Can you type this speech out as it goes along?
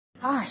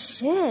Ah,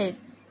 shit.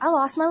 I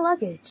lost my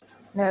luggage.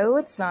 No,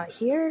 it's not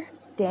here.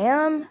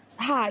 Damn.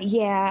 Ha,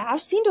 yeah,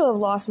 I've seemed to have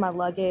lost my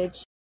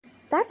luggage.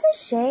 That's a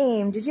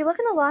shame. Did you look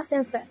in the lost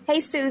info? Hey,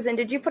 Susan,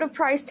 did you put a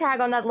price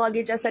tag on that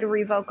luggage that said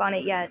Revoke on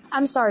it yet?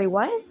 I'm sorry,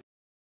 what?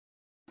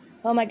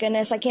 Oh my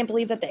goodness, I can't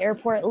believe that the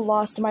airport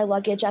lost my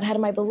luggage. I'd had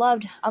my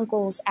beloved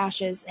uncle's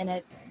ashes in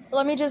it.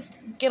 Let me just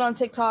get on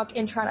TikTok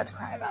and try not to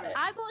cry about it.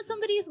 I bought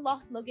somebody's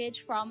lost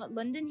luggage from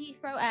London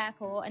Heathrow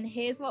Airport, and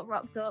here's what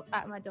rocked up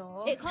at my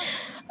door.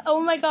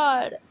 Oh my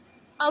god.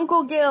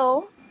 Uncle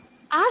Gil.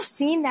 I've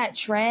seen that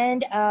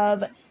trend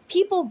of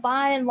people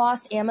buying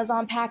lost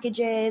Amazon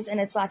packages, and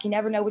it's like you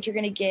never know what you're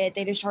going to get.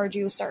 They just charge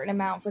you a certain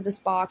amount for this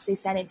box. They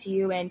send it to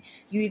you, and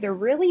you either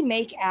really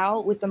make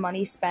out with the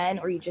money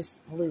spent or you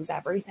just lose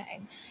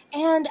everything.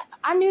 And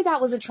I knew that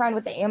was a trend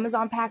with the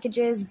Amazon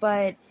packages,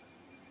 but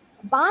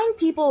buying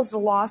people's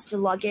lost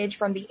luggage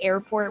from the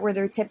airport where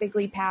they're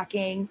typically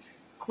packing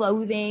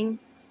clothing,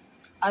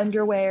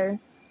 underwear,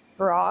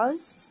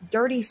 bras,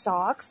 dirty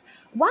socks,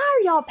 why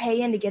are y'all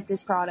paying to get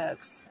these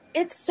products?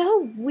 It's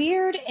so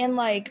weird and,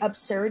 like,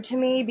 absurd to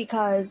me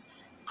because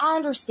I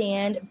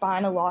understand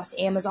buying a lost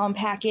Amazon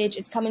package.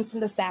 It's coming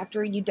from the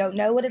factory. You don't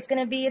know what it's going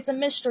to be. It's a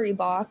mystery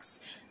box.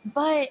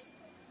 But,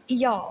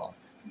 y'all,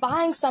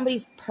 buying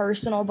somebody's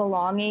personal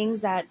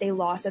belongings that they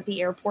lost at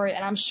the airport,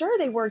 and I'm sure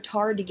they worked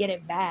hard to get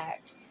it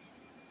back,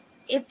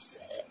 it's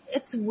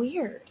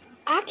weird.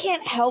 I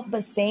can't help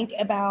but think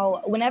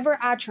about whenever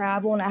I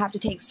travel and I have to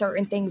take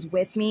certain things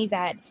with me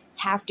that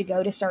have to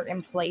go to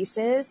certain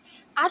places,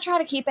 I try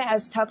to keep it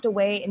as tucked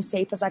away and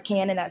safe as I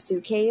can in that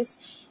suitcase.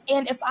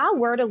 And if I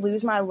were to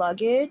lose my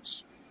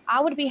luggage, I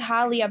would be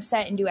highly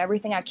upset and do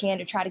everything I can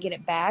to try to get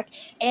it back.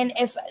 And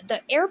if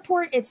the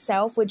airport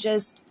itself would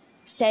just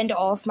send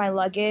off my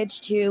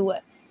luggage to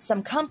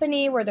some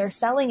company where they're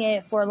selling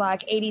it for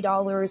like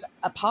 $80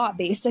 a pop,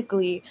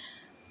 basically,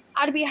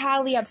 I'd be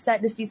highly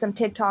upset to see some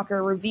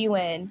TikToker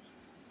reviewing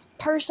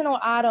personal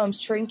items,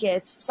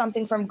 trinkets,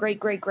 something from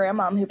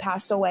great-great-grandmom who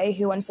passed away,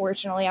 who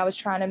unfortunately I was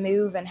trying to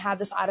move and have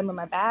this item in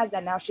my bag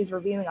that now she's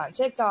reviewing on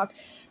TikTok.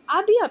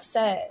 I'd be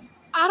upset.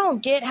 I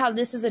don't get how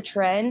this is a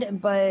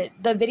trend, but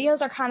the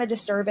videos are kind of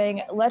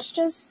disturbing. Let's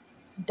just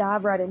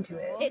dive right into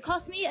it. It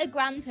cost me a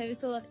grand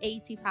total of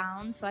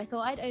 £80, so I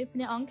thought I'd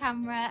open it on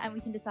camera and we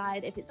can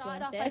decide if it's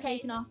worth it. I've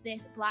taken off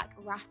this black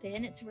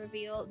wrapping to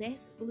reveal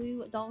this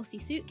blue Dulcie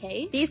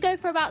suitcase. These go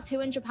for about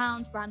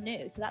 £200 brand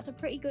new, so that's a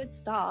pretty good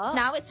start.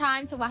 Now it's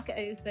time to whack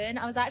it open.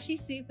 I was actually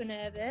super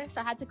nervous.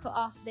 I had to cut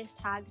off this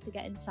tag to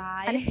get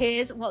inside, and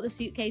here's what the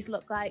suitcase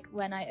looked like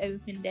when I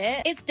opened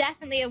it. It's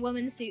definitely a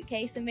woman's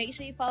suitcase, so make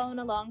sure you're following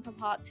along for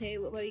part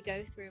 2 where we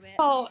go through it.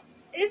 Oh,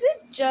 is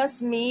it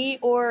just me,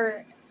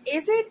 or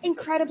is it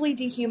incredibly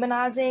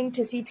dehumanizing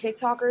to see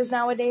TikTokers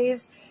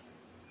nowadays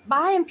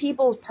buying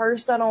people's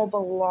personal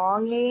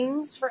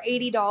belongings for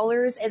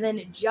 $80 and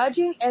then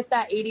judging if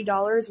that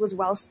 $80 was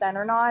well spent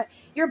or not?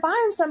 You're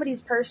buying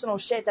somebody's personal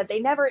shit that they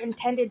never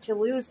intended to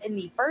lose in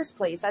the first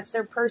place. That's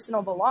their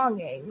personal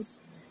belongings.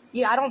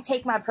 Yeah, I don't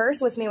take my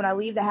purse with me when I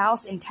leave the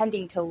house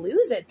intending to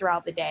lose it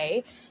throughout the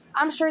day.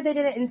 I'm sure they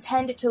didn't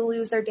intend to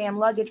lose their damn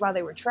luggage while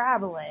they were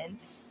traveling.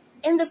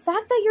 And the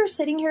fact that you're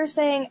sitting here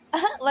saying,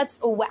 let's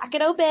whack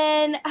it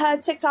open,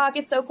 TikTok,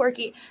 it's so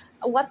quirky.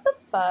 What the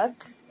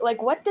fuck?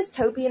 Like, what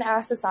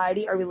dystopian-ass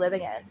society are we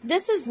living in?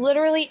 This is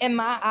literally, in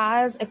my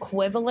eyes,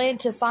 equivalent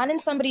to finding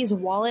somebody's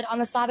wallet on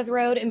the side of the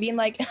road and being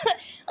like,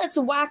 let's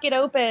whack it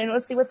open,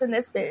 let's see what's in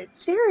this bitch.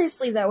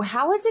 Seriously, though,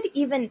 how is it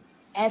even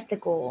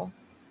ethical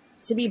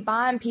to be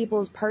buying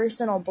people's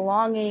personal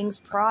belongings,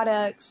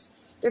 products?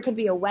 There could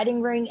be a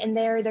wedding ring in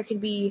there, there could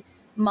be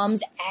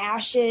mom's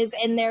ashes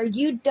in there.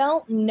 You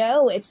don't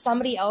know. It's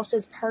somebody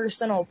else's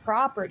personal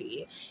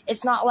property.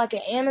 It's not like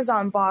an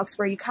Amazon box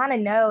where you kind of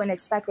know and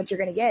expect what you're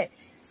going to get.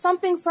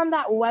 Something from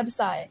that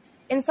website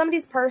and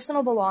somebody's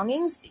personal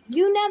belongings,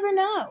 you never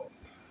know.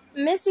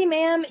 Missy,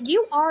 ma'am,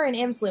 you are an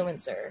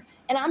influencer,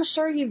 and I'm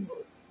sure you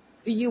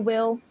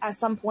will at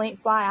some point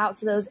fly out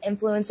to those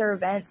influencer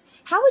events.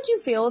 How would you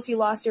feel if you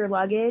lost your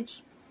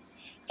luggage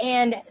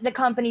and the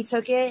company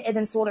took it and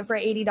then sold it for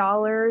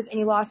 $80 and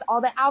you lost all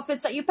the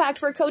outfits that you packed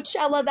for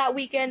Coachella that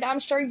weekend? I'm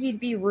sure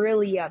you'd be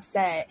really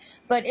upset.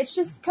 But it's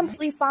just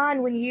completely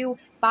fine when you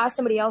buy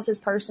somebody else's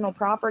personal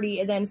property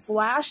and then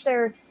flash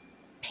their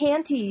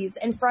panties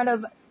in front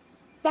of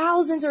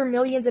thousands or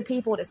millions of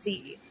people to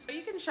see. So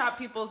you can shop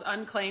people's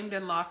unclaimed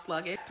and lost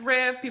luggage,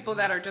 thrift, people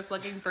that are just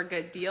looking for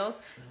good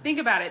deals. Think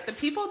about it. The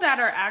people that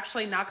are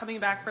actually not coming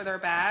back for their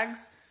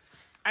bags,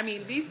 I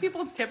mean, these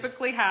people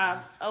typically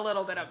have a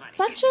little bit of money.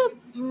 Such a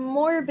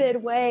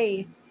morbid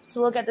way to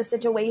look at the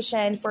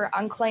situation for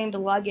unclaimed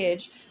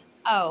luggage.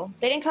 Oh,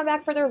 they didn't come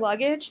back for their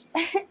luggage?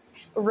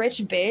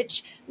 Rich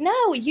bitch.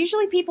 No,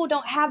 usually people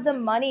don't have the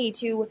money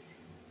to,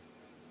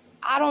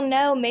 I don't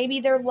know, maybe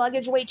their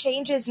luggage weight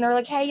changes and they're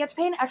like, hey, you have to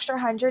pay an extra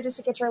 $100 just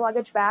to get your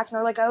luggage back. And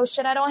they're like, oh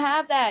shit, I don't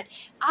have that.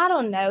 I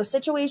don't know.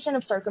 Situation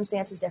of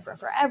circumstance is different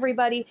for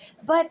everybody,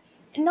 but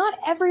not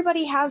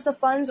everybody has the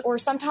funds, or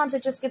sometimes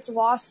it just gets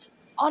lost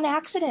on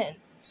accident.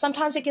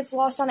 Sometimes it gets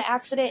lost on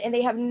accident and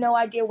they have no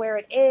idea where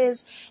it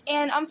is.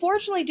 And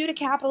unfortunately, due to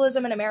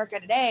capitalism in America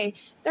today,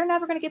 they're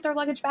never going to get their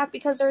luggage back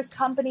because there's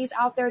companies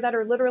out there that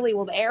are literally,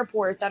 well, the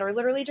airports that are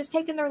literally just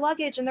taking their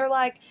luggage and they're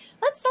like,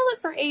 let's sell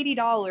it for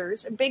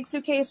 $80. Big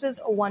suitcases,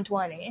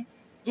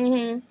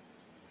 $120.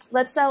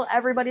 Let's sell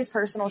everybody's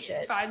personal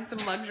shit. Find some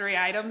luxury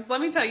items.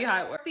 Let me tell you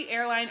how it works. The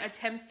airline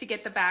attempts to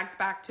get the bags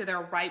back to their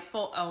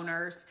rightful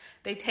owners.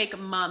 They take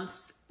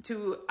months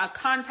to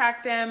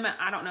contact them.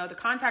 I don't know, the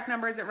contact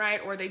number isn't right,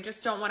 or they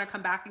just don't want to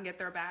come back and get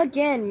their bag.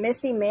 Again,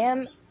 Missy,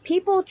 ma'am,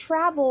 people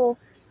travel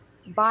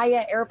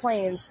via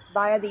airplanes,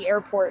 via the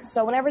airport.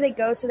 So whenever they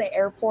go to the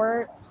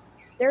airport,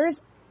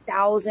 there's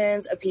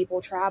thousands of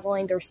people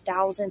traveling. There's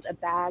thousands of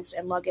bags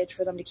and luggage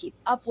for them to keep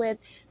up with.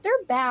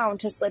 They're bound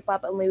to slip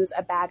up and lose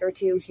a bag or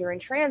two here in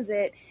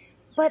transit,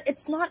 but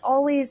it's not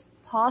always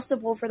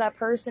possible for that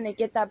person to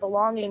get that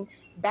belonging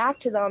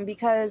back to them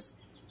because,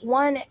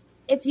 one,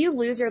 if you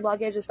lose your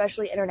luggage,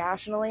 especially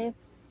internationally,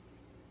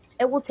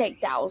 it will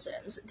take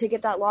thousands to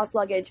get that lost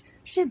luggage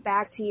shipped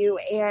back to you.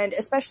 And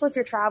especially if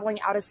you're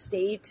traveling out of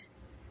state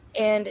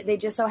and they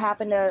just so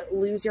happen to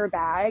lose your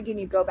bag and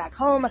you go back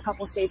home a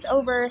couple states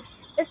over,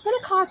 it's going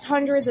to cost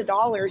hundreds of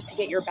dollars to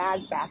get your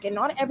bags back. And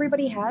not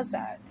everybody has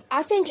that.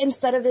 I think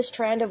instead of this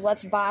trend of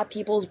let's buy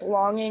people's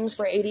belongings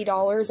for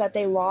 $80 that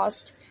they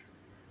lost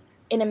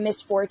in a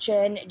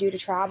misfortune due to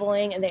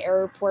traveling and the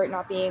airport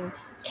not being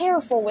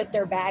careful with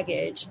their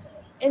baggage,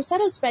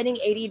 instead of spending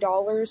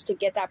 $80 to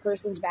get that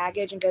person's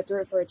baggage and go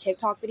through it for a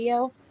TikTok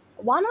video,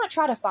 why not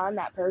try to find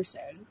that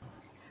person?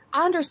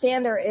 I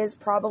understand there is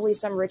probably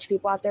some rich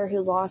people out there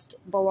who lost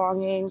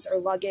belongings or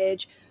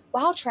luggage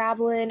while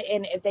traveling,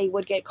 and if they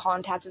would get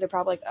contacted, they're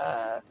probably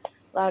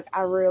like,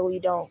 I really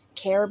don't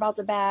care about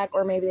the bag,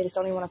 or maybe they just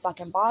don't even want to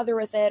fucking bother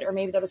with it, or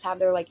maybe they'll just have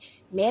their, like,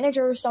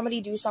 manager or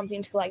somebody do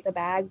something to collect the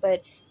bag.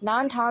 But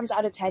 9 times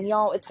out of 10,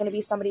 y'all, it's going to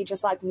be somebody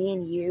just like me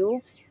and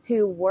you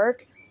who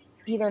work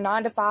either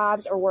 9 to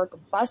 5s or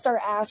bust our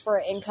ass for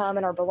our income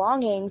and our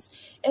belongings.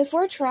 If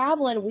we're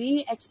traveling,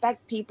 we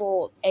expect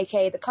people,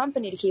 aka the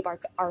company, to keep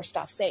our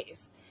stuff safe.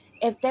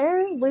 If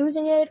they're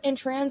losing it in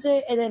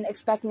transit and then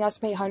expecting us to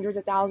pay hundreds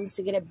of thousands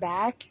to get it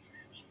back,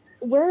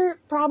 we're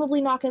probably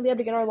not going to be able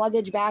to get our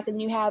luggage back. And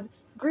then you have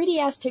greedy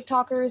ass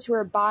TikTokers who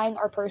are buying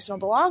our personal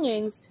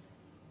belongings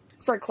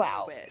for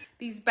clout.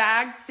 These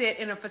bags sit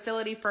in a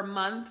facility for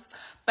months,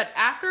 but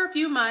after a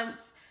few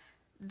months,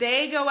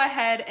 they go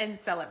ahead and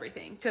sell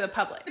everything to the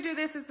public. To do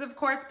this is, of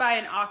course, by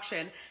an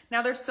auction.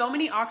 Now, there's so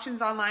many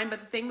auctions online, but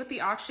the thing with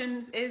the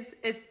auctions is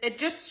it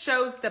just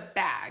shows the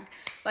bag.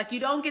 Like,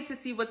 you don't get to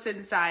see what's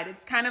inside.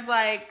 It's kind of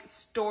like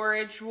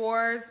Storage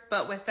Wars,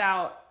 but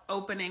without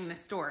opening the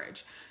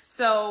storage.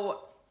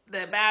 So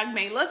the bag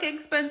may look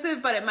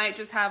expensive, but it might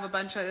just have a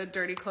bunch of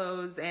dirty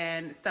clothes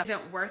and stuff.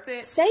 Isn't worth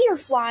it. Say you're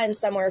flying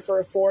somewhere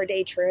for a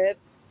 4-day trip,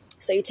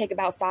 so you take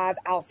about 5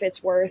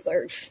 outfits worth,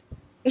 or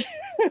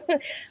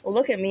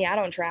look at me, I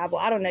don't travel.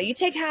 I don't know. You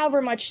take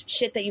however much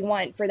shit that you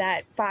want for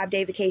that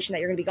 5-day vacation that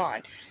you're going to be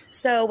gone.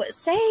 So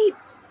say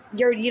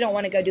you don't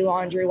want to go do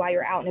laundry while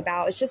you're out and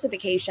about. It's just a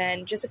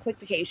vacation, just a quick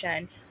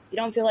vacation. You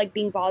don't feel like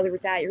being bothered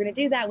with that. You're going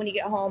to do that when you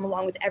get home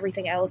along with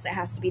everything else that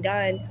has to be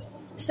done.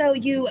 So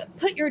you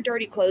put your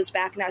dirty clothes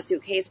back in that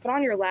suitcase, put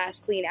on your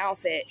last clean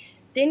outfit.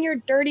 Then your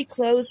dirty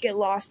clothes get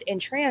lost in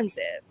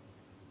transit.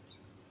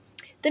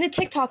 Then a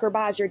TikToker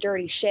buys your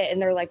dirty shit and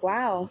they're like,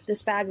 wow,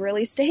 this bag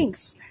really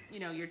stinks.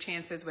 You know, your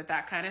chances with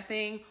that kind of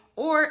thing.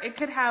 Or it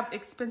could have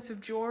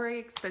expensive jewelry,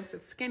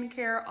 expensive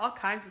skincare, all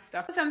kinds of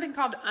stuff. Something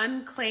called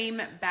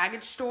Unclaimed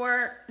Baggage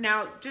Store.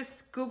 Now,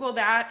 just Google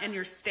that in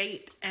your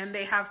state, and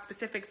they have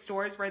specific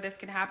stores where this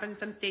can happen.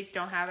 Some states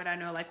don't have it. I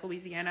know, like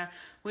Louisiana,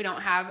 we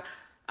don't have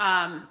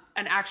an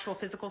actual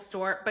physical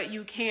store, but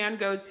you can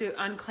go to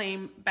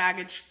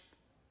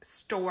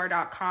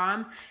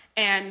unclaimedbaggagestore.com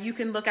and you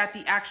can look at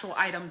the actual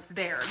items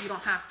there. You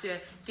don't have to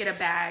get a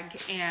bag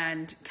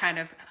and kind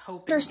of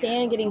hope.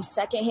 Understand getting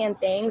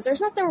secondhand things.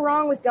 There's nothing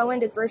wrong with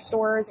going to thrift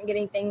stores and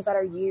getting things that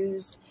are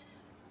used.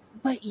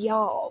 But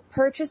y'all,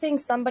 purchasing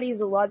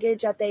somebody's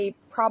luggage that they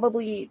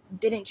probably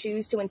didn't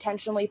choose to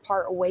intentionally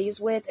part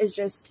ways with is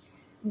just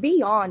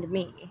beyond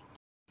me.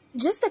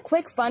 Just a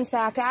quick fun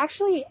fact, I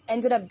actually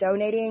ended up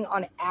donating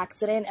on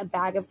accident a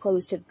bag of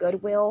clothes to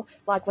Goodwill.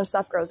 Like when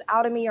stuff grows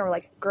out of me or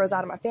like grows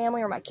out of my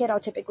family or my kid, I'll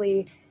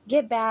typically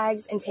get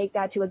bags and take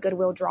that to a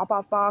Goodwill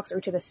drop-off box or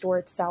to the store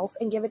itself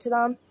and give it to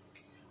them.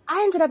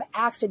 I ended up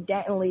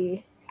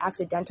accidentally,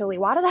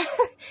 why did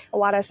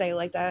I say it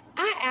like that?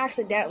 I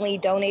accidentally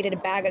donated a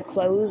bag of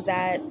clothes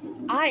that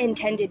I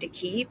intended to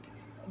keep,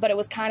 but it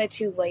was kind of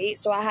too late.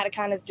 So I had to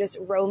kind of just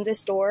roam the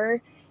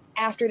store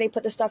after they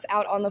put the stuff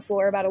out on the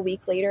floor about a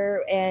week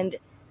later and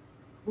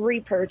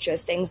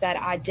repurchase things that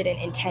I didn't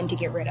intend to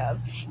get rid of.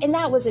 And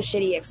that was a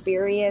shitty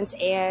experience,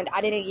 and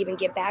I didn't even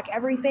get back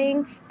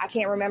everything. I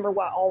can't remember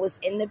what all was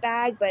in the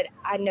bag, but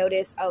I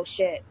noticed, oh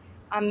shit,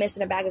 I'm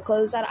missing a bag of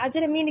clothes that I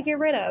didn't mean to get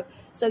rid of.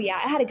 So yeah,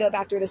 I had to go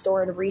back through the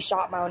store and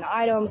reshop my own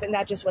items, and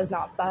that just was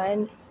not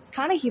fun. It's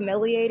kind of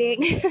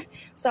humiliating.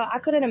 So I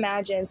couldn't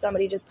imagine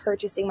somebody just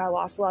purchasing my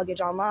lost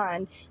luggage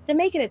online, then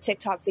making a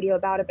TikTok video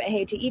about it. But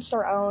hey, to each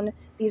their own.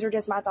 These are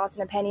just my thoughts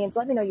and opinions.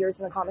 Let me know yours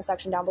in the comment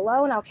section down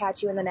below, and I'll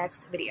catch you in the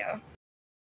next video.